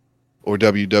WWF or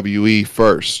WWE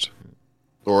first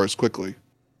or as quickly.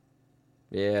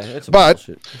 Yeah, it's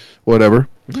bullshit. Whatever.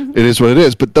 It is what it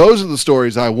is. But those are the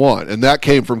stories I want. And that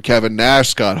came from Kevin Nash,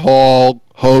 Scott Hall,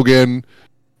 Hogan,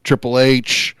 Triple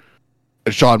H,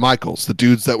 and Shawn Michaels, the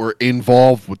dudes that were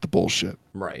involved with the bullshit.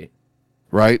 Right.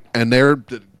 Right? And they're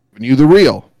giving you the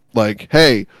real. Like,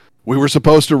 hey, we were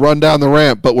supposed to run down the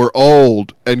ramp, but we're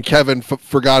old, and Kevin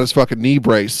forgot his fucking knee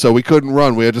brace, so we couldn't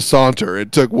run. We had to saunter.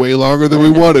 It took way longer than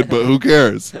we wanted, but who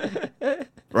cares?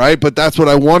 Right? But that's what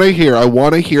I want to hear. I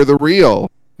want to hear the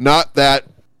real. Not that,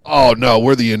 oh, no,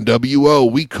 we're the NWO.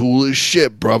 We cool as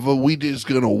shit, brother. We just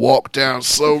going to walk down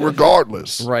slow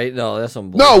regardless. Right? No, that's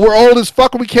some bullshit. No, we're old as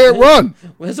fuck and we can't run.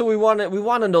 That's what we want. We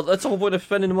want to know. That's the whole point of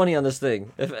spending money on this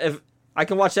thing. If I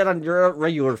can watch that on your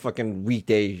regular fucking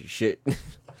weekday shit.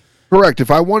 Correct. If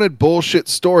I wanted bullshit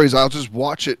stories, I'll just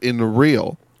watch it in the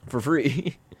real. For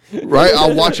free. Right?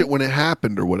 I'll watch it when it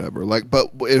happened or whatever. Like, but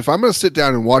if I'm going to sit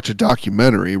down and watch a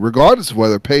documentary, regardless of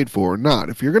whether paid for or not,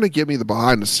 if you're going to give me the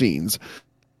behind the scenes,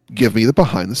 give me the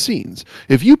behind the scenes.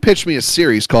 If you pitch me a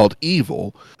series called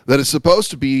Evil that is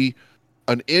supposed to be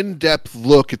an in-depth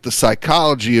look at the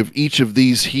psychology of each of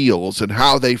these heels and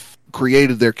how they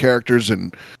created their characters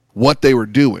and what they were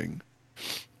doing,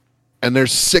 and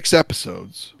there's 6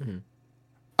 episodes,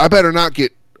 I better not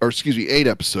get, or excuse me, 8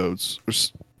 episodes.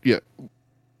 Yeah.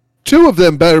 2 of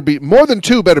them better be, more than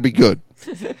 2 better be good.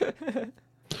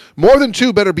 More than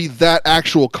 2 better be that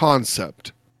actual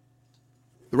concept.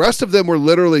 The rest of them were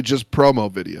literally just promo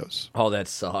videos. Oh, that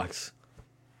sucks.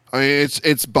 I mean,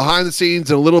 it's behind the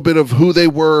scenes and a little bit of who they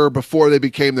were before they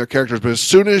became their characters. But as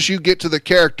soon as you get to the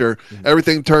character,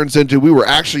 everything turns into we were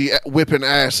actually whipping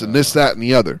ass and this, that, and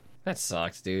the other. That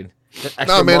sucks, dude.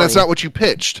 No, man, that's not what you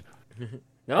pitched.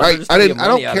 No, right? I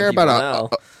don't care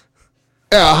about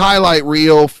a highlight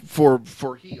reel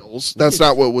for heels. That's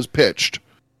not what was pitched.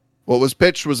 What was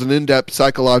pitched was an in-depth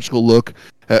psychological look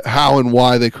at how and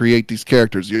why they create these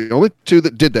characters. The only 2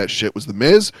 that did that shit was The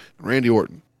Miz and Randy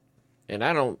Orton. And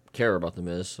I don't care about The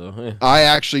Miz, so... I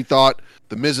actually thought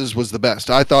The Miz's was the best.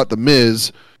 I thought The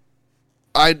Miz...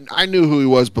 I knew who he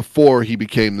was before he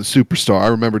became the superstar. I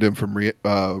remembered him from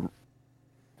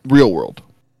Real World.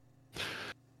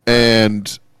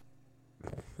 And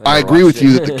I agree with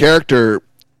you that the character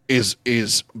is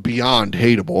beyond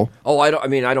hateable. Oh, I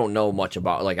don't know much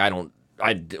about, like,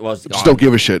 just don't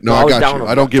give a shit. No, I got you.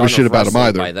 I don't give a shit about him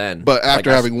either. By then. But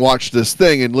after having watched this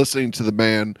thing and listening to the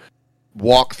man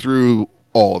walk through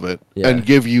all of it and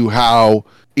give you how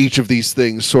each of these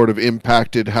things sort of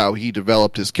impacted how he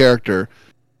developed his character,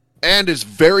 and is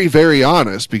very, very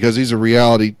honest because he's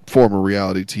a former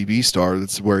reality TV star.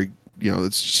 That's where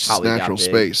it's just his natural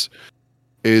space,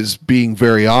 is being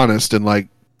very honest. And like,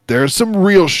 there's some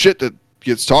real shit that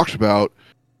gets talked about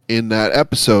in that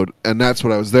episode, and that's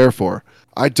what I was there for.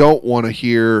 I don't want to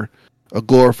hear a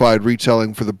glorified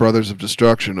retelling for the Brothers of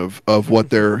Destruction of what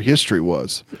their history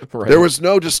was. Right. There was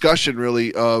no discussion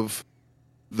really of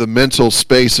the mental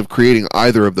space of creating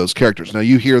either of those characters. Now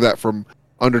you hear that from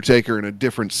Undertaker in a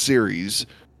different series,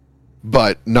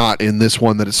 but not in this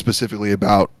one that is specifically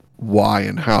about why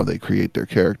and how they create their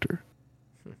character.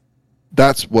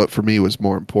 That's what for me was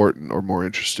more important or more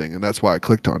interesting, and that's why I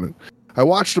clicked on it. I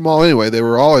watched them all anyway. They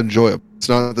were all enjoyable. It's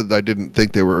not that I didn't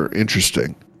think they were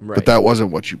interesting, but that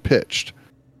wasn't what you pitched.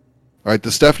 All right,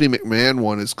 the Stephanie McMahon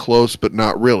one is close, but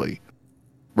not really.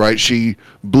 Right? She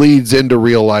bleeds into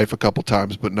real life a couple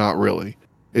times, but not really.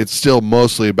 It's still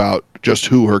mostly about just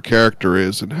who her character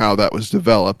is and how that was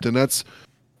developed, and that's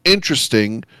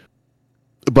interesting,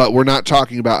 but we're not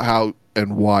talking about how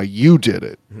and why you did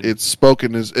it. It's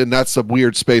spoken as, and that's a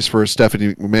weird space for a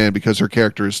Stephanie McMahon because her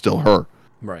character is still her.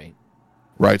 Right.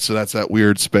 right? So that's that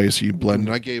weird space you blend.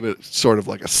 And I gave it sort of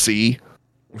like a C.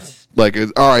 Like,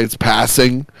 all right, it's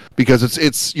passing because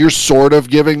it's you're sort of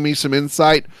giving me some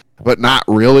insight, but not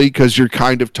really because you're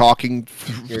kind of talking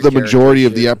the majority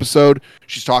of the episode.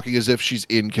 She's talking as if she's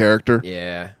in character.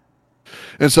 Yeah.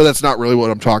 And so that's not really what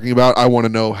I'm talking about. I want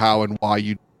to know how and why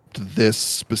you did this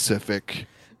specific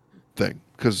thing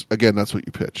because, again, that's what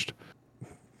you pitched.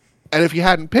 And if you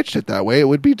hadn't pitched it that way, it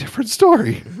would be a different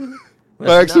story.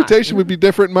 My expectation would be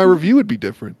different and my review would be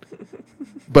different.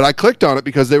 But I clicked on it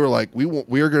because they were like, we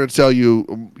are going to tell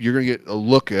you, you're going to get a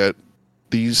look at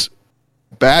these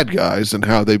bad guys and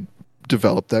how they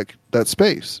developed that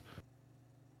space.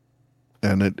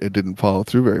 And it didn't follow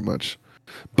through very much.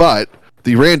 But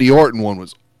the Randy Orton one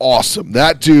was awesome.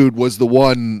 That dude was the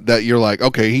one that you're like,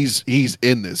 okay, he's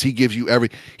in this. He gives you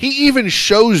he even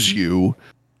shows you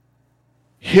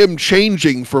him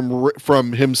changing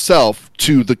from himself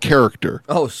to the character.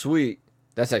 Oh, sweet.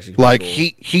 That's actually like cool.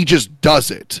 he just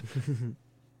does it.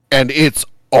 And it's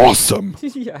awesome.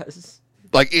 Yes.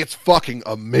 Like it's fucking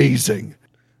amazing.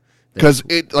 Cuz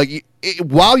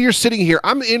while you're sitting here,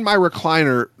 I'm in my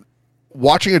recliner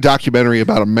watching a documentary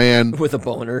about a man with a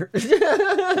boner.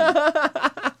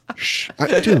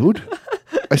 Dude,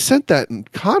 I sent that in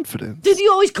confidence. Did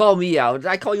you always call me out?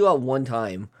 I call you out one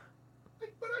time.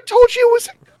 But I told you it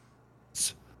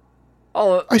was.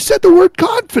 Oh, I said the word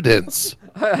confidence.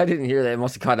 I didn't hear that. It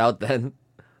must have cut out then.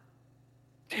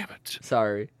 Damn it.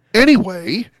 Sorry.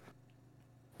 Anyway,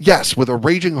 yes, with a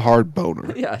raging hard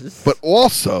boner. Yes. But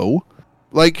also,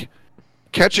 like,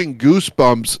 catching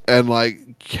goosebumps and,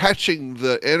 like, catching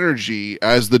the energy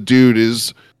as the dude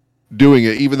is doing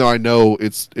it, even though I know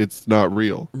it's not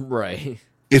real. Right.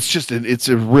 It's just it's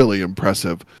a really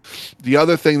impressive. The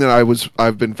other thing that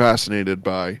I've been fascinated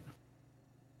by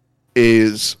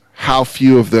is how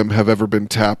few of them have ever been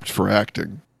tapped for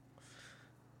acting.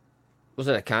 Was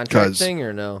it a contract thing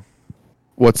or no?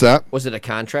 What's that? Was it a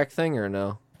contract thing or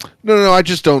no? No, I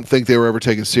just don't think they were ever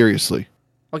taken seriously.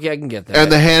 Okay, I can get that.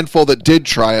 And the handful that did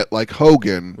try it, like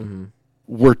Hogan,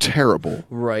 were terrible.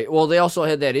 Right. Well, they also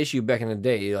had that issue back in the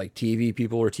day. Like TV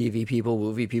people were TV people,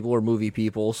 movie people were movie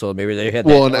people. So maybe they had that.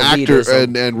 Well, and actors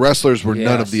and wrestlers were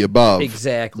none of the above.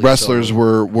 Exactly. Wrestlers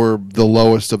were the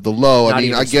lowest of the low. Not I mean,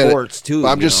 even I get sports, it. too,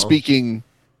 I'm you just know? speaking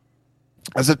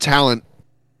as a talent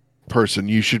person.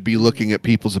 You should be looking at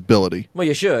people's ability. Well,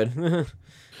 you should.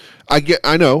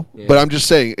 I know, Yeah. but I'm just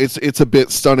saying it's a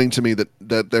bit stunning to me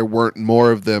that there weren't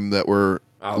more of them that were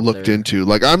Out looked there. into.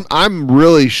 Like I'm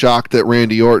really shocked that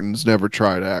Randy Orton's never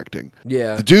tried acting.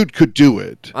 Yeah. The dude could do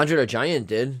it. Andre the Giant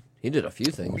did. He did a few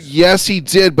things. Yes, he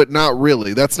did, but not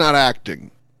really. That's not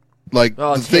acting. Like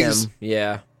Oh, the it's things, him.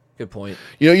 Yeah. Good point.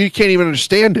 you can't even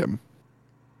understand him.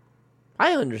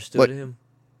 I understood Like, him.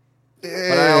 But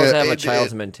I always have a it-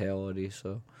 child's mentality,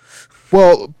 so.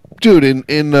 Well, dude,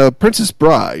 in Princess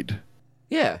Bride,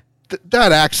 Yeah.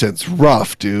 that accent's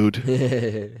rough, dude.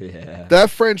 Yeah. That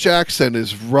French accent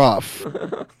is rough.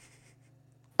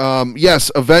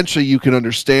 Yes, eventually you can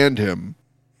understand him,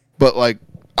 but like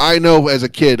I know as a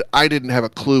kid, I didn't have a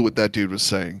clue what that dude was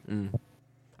saying.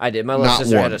 I did. My little Not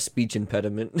sister had one. a speech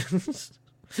impediment.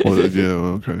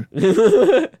 Yeah,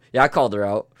 okay. Yeah, I called her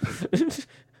out.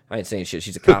 I ain't saying shit.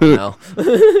 She's a cop now.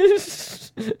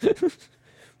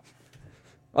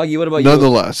 Augie, what about you?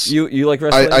 Nonetheless, You like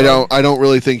wrestling? I don't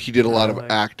really think he did a lot of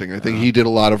Alright. acting. I think he did a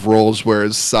lot of roles where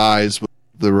his size was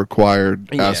the required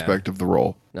Yeah. aspect of the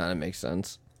role. No, that makes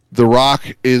sense. The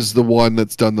Rock is the one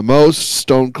that's done the most.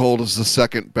 Stone Cold is the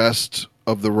second best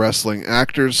of the wrestling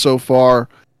actors so far.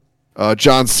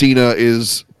 John Cena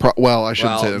is I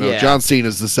shouldn't say that. No. yeah. John Cena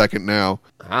is the second now.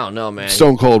 I don't know, man.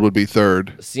 Stone Cold would be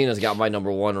third. Cena's got my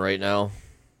number one right now.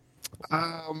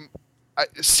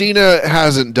 Cena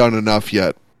hasn't done enough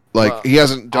yet. Like he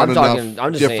hasn't done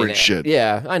enough different shit.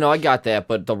 Yeah, I know, I got that,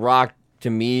 but The Rock, to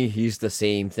me, he's the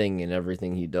same thing in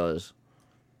everything he does.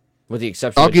 With the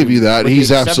exception I'll of give you that. with the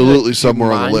He's exception absolutely of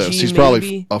somewhere on the Jumanji, list. He's probably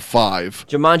maybe? a 5.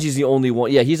 Jumanji's the only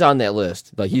one. Yeah, he's on that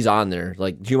list. Like, he's on there.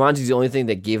 Like, Jumanji's the only thing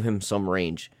that gave him some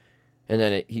range. And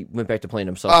then he went back to playing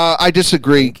himself. I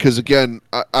disagree because again,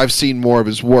 I've seen more of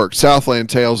his work. Southland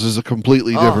Tales is a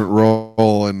completely different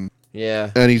role, and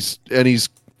Yeah. he's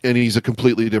a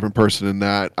completely different person in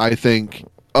that. I think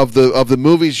of the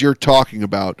movies you're talking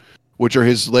about, which are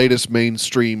his latest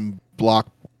mainstream not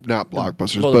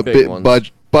blockbusters, Well, the but big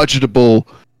ones. budgetable,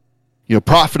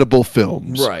 profitable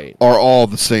films, Right. are all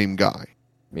the same guy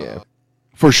Yeah.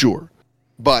 for sure.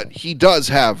 But he does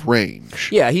have range.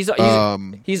 Yeah, he's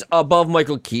above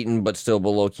Michael Keaton, but still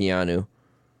below Keanu.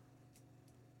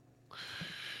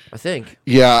 I think.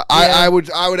 Yeah, I would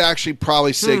actually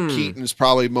probably say Keaton's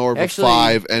probably more of a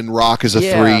 5 and Rock is a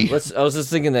 3. I was just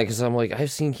thinking that because I'm like,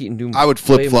 I've seen Keaton do. I would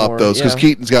flip flop those because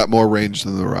Keaton's got more range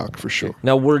than The Rock for sure.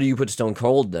 Now, where do you put Stone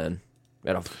Cold then?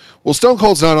 Well, Stone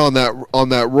Cold's not on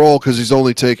that role because he's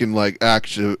only taken like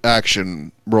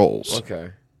action roles.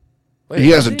 Okay.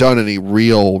 He hasn't done any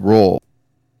real role.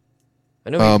 I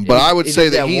know but I would say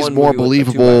that he's more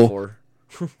believable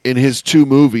in his 2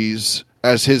 movies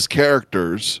as his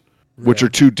characters, which are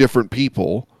 2 different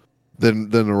people, than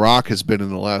The Rock has been in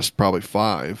the last probably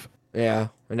 5. Yeah,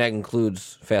 and that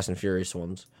includes Fast and Furious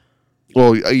ones.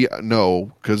 Well,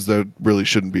 no, because that really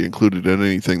shouldn't be included in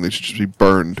anything. They should just be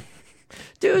burned.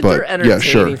 Dude, But, they're entertaining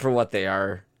sure. for what they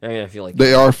are. I mean, I feel like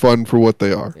They are fun for what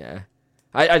they are. Yeah.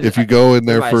 If you go in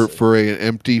there for an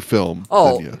empty film,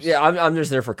 then yes. Yeah, I'm just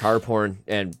there for car porn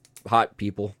and hot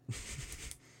people.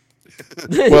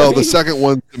 Well, the second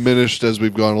one diminished as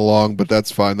we've gone along, but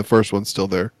that's fine. The first one's still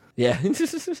there. Yeah.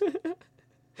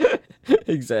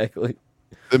 Exactly.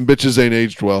 Them bitches ain't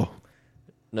aged well.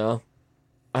 No.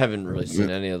 I haven't really seen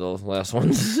any of those last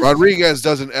ones. Rodriguez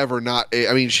doesn't ever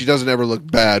she doesn't ever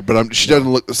look bad, but she doesn't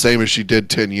look the same as she did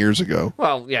 10 years ago.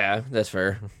 Well, yeah, that's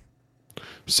fair.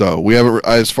 So we haven't,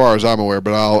 as far as I'm aware,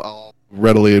 but I'll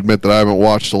readily admit that I haven't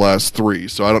watched the last 3,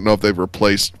 so I don't know if they've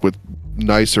replaced with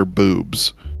nicer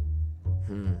boobs.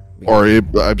 Or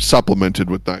I'm supplemented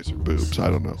with nicer boobs. I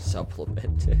don't know.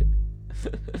 Supplemented.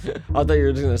 I thought you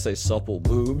were just going to say supple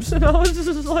boobs, and I was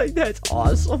just like, that's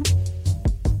awesome.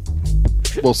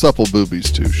 Well, supple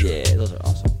boobies too, sure. Yeah, those are